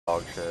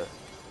dog shit.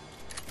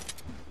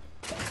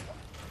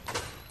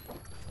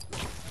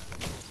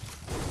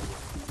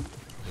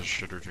 There's a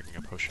shitter drinking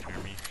a potion near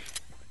me.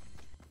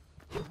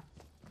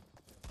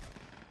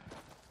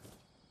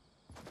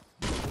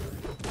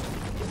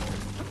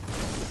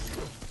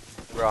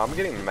 Bro, I'm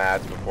getting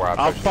mad before I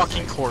A push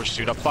fucking course,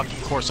 dude. A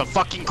fucking course. A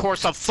fucking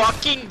course. A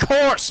fucking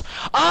course.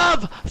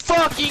 Of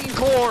fucking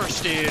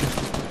course, dude.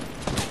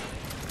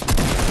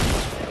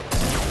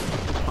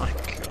 Oh my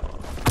god.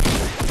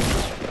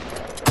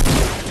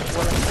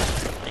 What am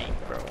I playing,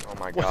 bro? Oh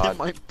my What god.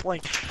 am I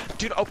playing?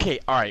 Dude, okay,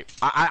 alright.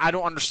 I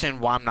don't understand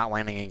why I'm not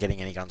landing and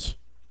getting any guns.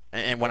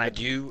 And when I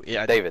do,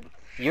 yeah. David,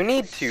 you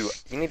need to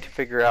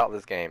figure out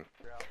this game.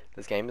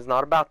 This game is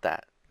not about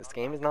that. This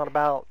game is not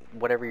about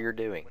whatever you're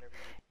doing.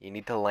 You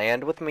need to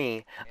land with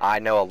me. I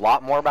know a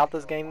lot more about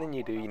this game than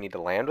you do. You need to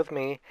land with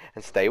me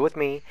and stay with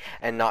me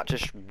and not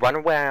just run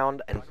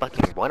around and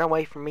fucking run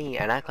away from me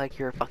and act like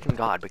you're a fucking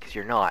god, because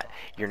you're not.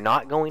 You're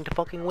not going to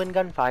fucking win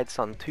gunfights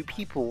on 2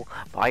 people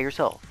by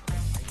yourself.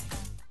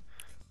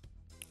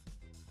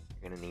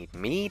 You're gonna need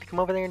me to come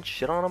over there and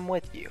shit on them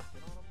with you.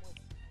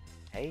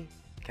 Hey?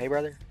 Okay,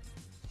 brother?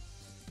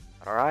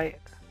 Alright?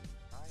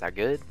 Is that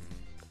good?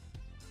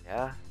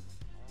 Yeah?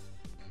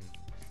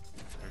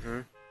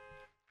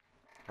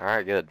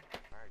 Alright, good.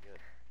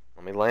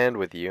 Let me land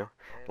with you.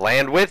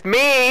 Land with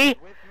me!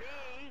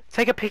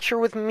 Take a picture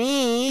with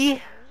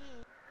me!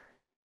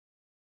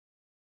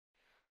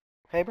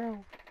 Hey,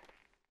 bro.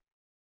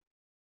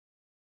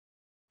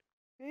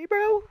 Hey,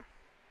 bro.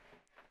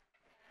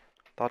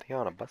 Thought he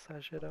wanna bust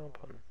that shit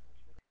open.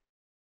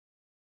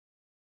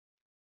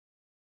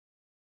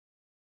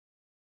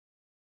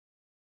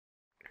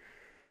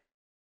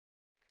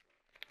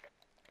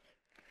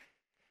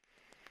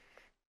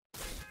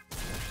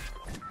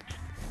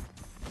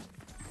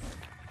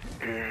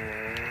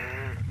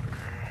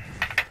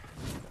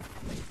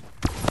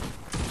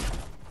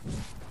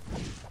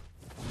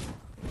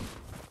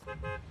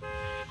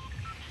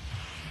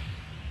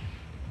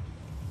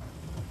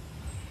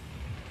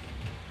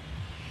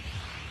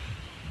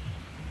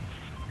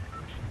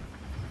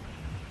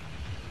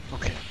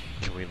 Okay,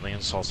 can we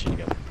land salty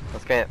together?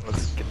 Let's get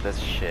this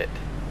shit.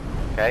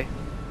 Okay?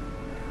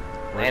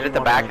 Where Land do at you the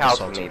wanna back land house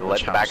salty? with me.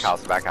 Which Let the back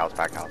house. That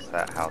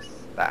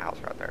house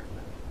right there.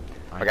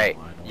 Okay, I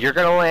know. you're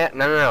gonna land.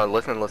 No.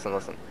 Listen.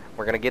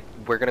 We're gonna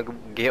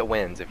get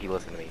wins if you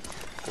listen to me.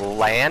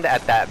 Land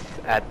at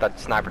the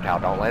sniper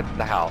tower. Don't land at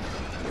the house.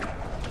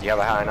 Do you have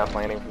a high enough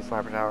landing for the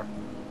sniper tower?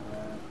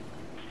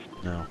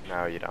 No.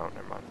 No, you don't.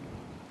 Never mind.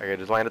 Okay,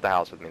 just land at the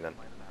house with me then.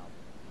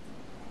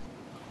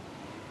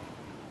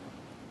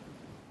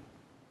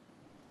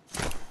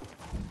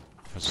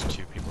 There's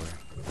 2 people here.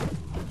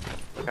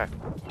 Okay.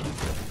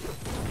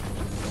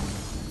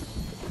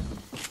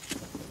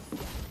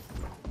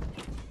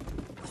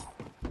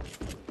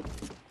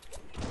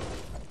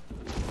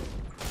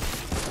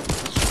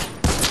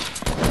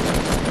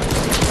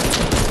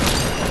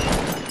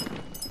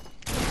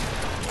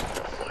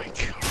 Oh my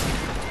god.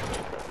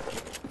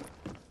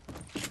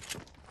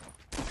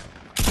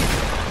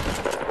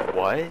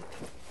 What?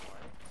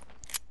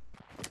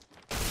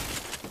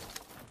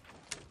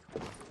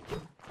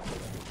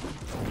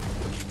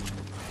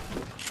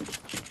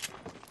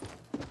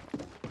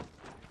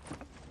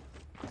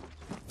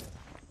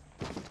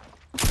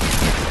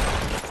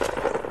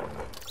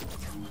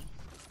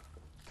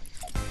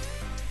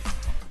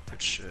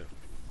 Good shit.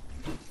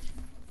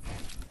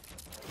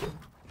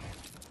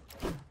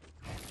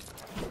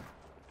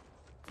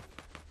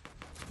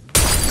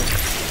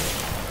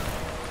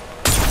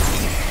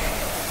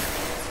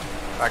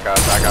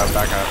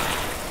 Back up.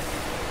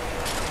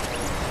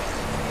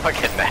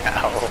 Fucking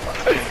hell. Oh my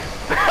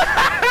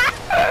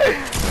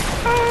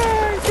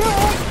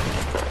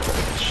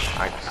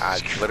god.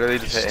 I literally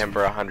just hit him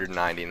for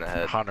 190 in the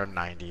head.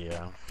 190,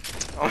 yeah.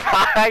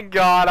 Oh my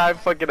god, I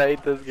fucking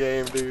hate this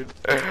game, dude.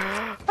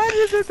 I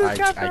just hit this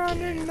guy for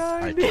 190.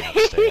 I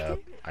can't stay up.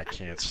 I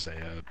can't stay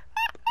up.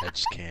 I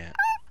just can't.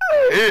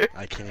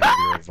 I can't even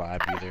be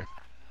revived either.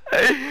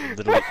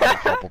 Literally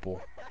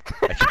unhelpable.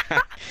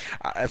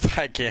 If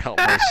I can't help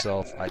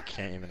myself, I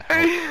can't even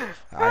help.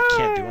 I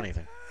can't do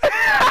anything.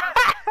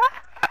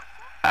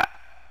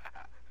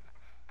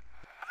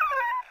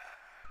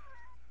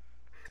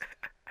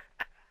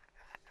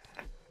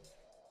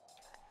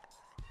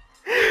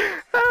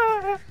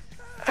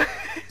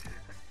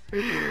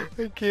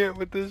 I can't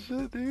with this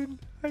shit, dude.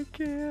 I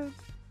can't.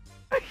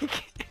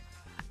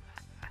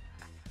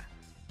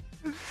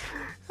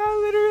 I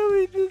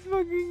literally just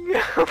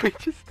fucking we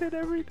just did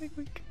everything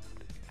we could.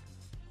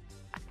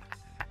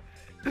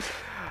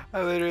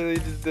 I literally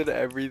just did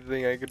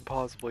everything I could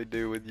possibly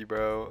do with you,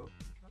 bro.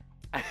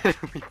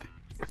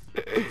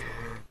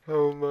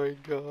 Oh my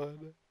god.